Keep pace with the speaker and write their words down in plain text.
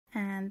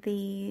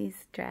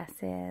these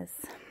dresses,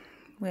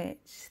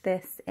 which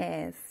this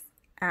is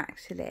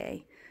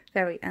actually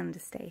very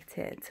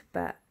understated,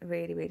 but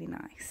really, really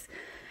nice.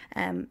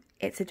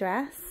 It's a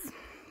dress,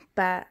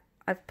 but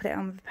I've put it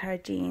on with a pair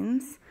of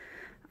jeans.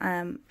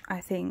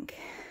 I think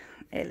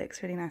it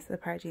looks really nice with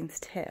a pair of jeans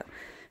too.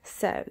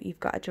 So you've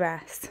got a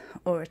dress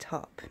or a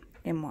top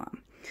in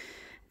one.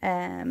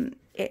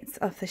 It's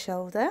off the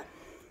shoulder.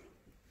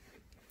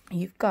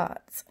 You've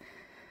got,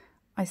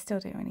 I still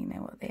don't really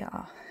know what they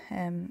are,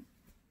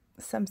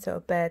 some sort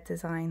of bird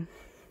design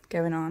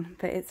going on,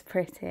 but it's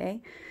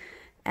pretty.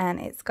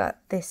 And it's got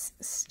this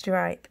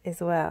stripe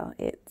as well.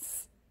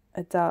 It's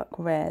a dark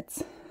red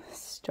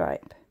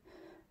stripe.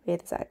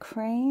 Is that a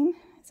crane?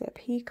 Is it a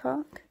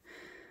peacock?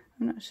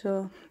 I'm not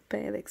sure, but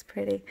it looks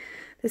pretty.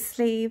 The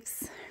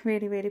sleeves,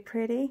 really, really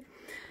pretty.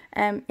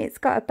 It's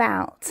got a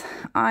belt.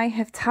 I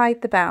have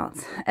tied the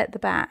belt at the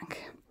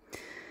back.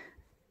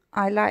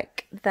 I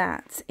like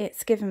that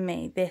it's given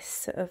me this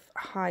sort of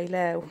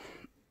high-low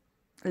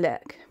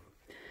look,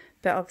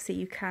 but obviously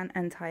you can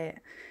untie it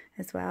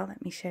as well.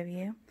 Let me show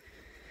you.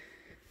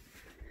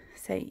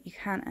 So you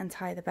can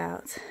untie the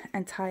belt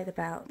and tie the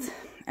belt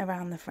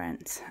around the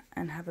front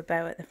and have a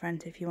bow at the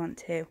front if you want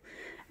to.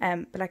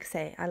 But like I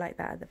say, I like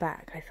that at the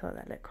back. I thought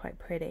that looked quite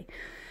pretty.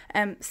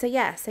 So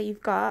yeah, so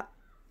you've got,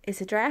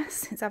 it's a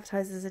dress. It's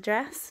advertised as a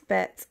dress,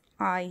 but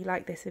I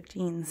like this with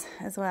jeans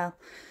as well.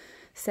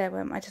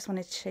 So I just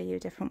wanted to show you a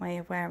different way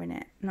of wearing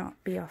it,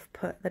 not be off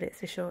put that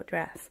it's a short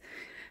dress.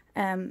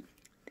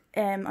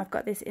 I've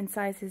got this in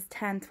sizes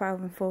 10,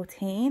 12 and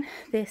 14.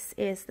 This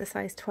is the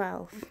size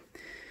 12.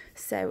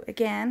 So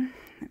again,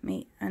 let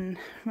me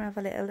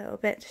unravel it a little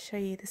bit to show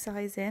you the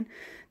sizing.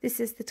 This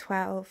is the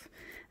 12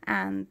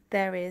 and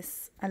there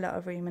is a lot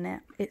of room in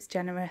it. It's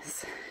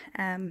generous,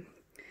 but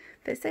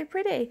it's so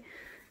pretty.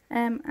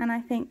 And I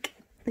think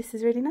this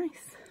is really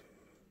nice.